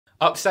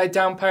Upside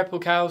down purple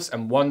cows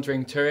and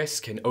wandering tourists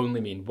can only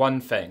mean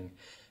one thing.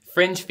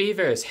 Fringe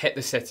fever has hit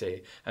the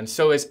city, and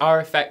so is our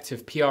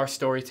effective PR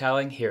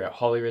storytelling here at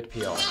Holyrood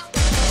PR.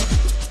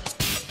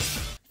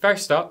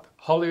 First up,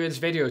 Holyrood's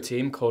video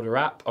team called a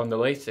wrap on the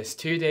latest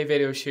 2-day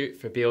video shoot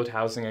for Bield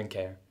Housing and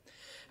Care.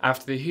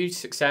 After the huge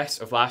success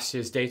of last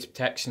year's data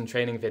protection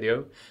training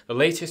video, the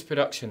latest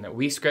production that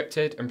we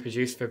scripted and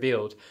produced for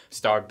Bield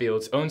starred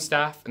Bield's own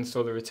staff and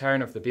saw the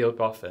return of the Bield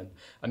Boffin,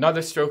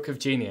 another stroke of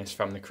genius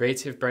from the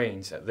creative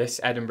brains at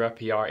this Edinburgh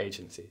PR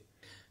agency.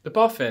 The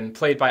Boffin,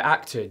 played by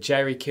actor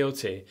Gerry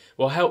Kielty,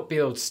 will help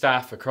Bield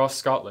staff across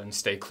Scotland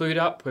stay clued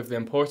up with the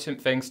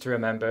important things to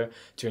remember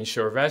to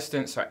ensure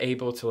residents are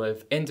able to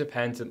live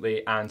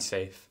independently and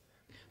safe.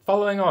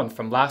 Following on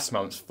from last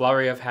month's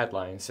flurry of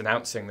headlines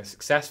announcing the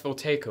successful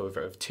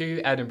takeover of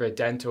 2 Edinburgh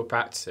Dental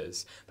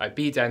practices by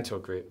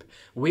BeDental Group,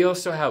 we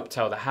also helped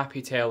tell the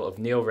happy tale of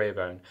Neil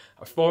Raeburn,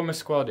 a former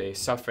squaddie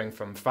suffering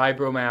from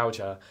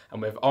fibromyalgia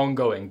and with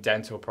ongoing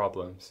dental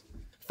problems.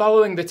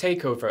 Following the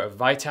takeover of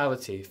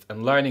Vitality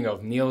and learning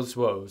of Neil's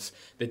woes,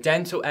 the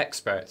dental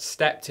experts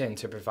stepped in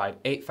to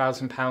provide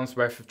 £8,000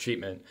 worth of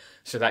treatment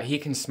so that he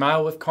can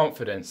smile with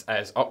confidence at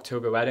his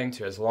October wedding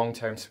to his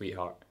long-term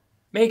sweetheart.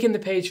 Making the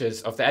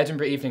pages of the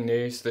Edinburgh Evening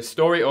News, the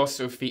story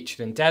also featured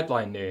in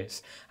Deadline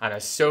News and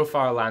has so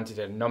far landed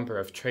in a number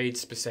of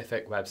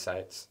trade-specific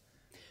websites.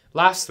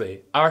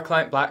 Lastly, our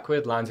client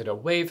Blackwood landed a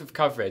wave of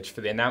coverage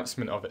for the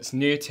announcement of its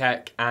new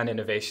tech and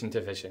innovation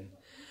division.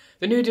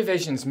 The new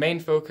division's main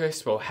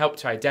focus will help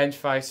to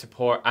identify,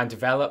 support and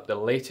develop the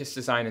latest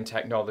design and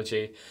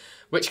technology,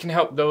 which can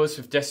help those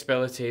with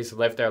disabilities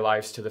live their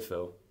lives to the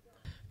full.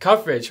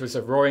 Coverage was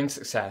a roaring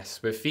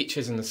success, with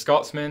features in The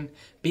Scotsman,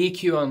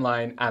 BQ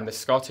Online and the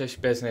Scottish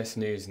Business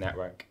News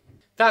Network.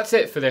 That's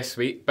it for this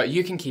week, but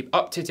you can keep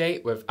up to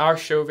date with our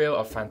showreel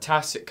of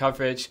fantastic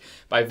coverage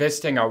by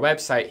visiting our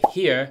website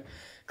here.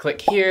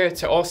 Click here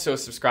to also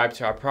subscribe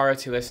to our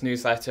priority list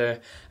newsletter.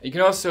 You can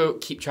also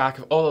keep track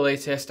of all the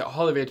latest at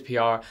Holyrood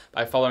PR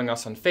by following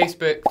us on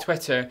Facebook,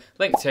 Twitter,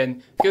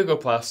 LinkedIn, Google+,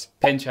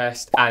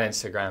 Pinterest and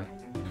Instagram.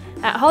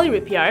 At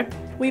Holyrood PR,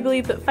 we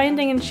believe that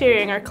finding and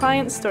sharing our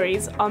clients'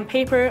 stories on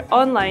paper,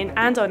 online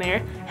and on air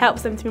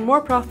helps them to be more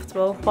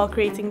profitable while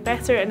creating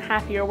better and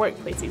happier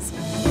workplaces.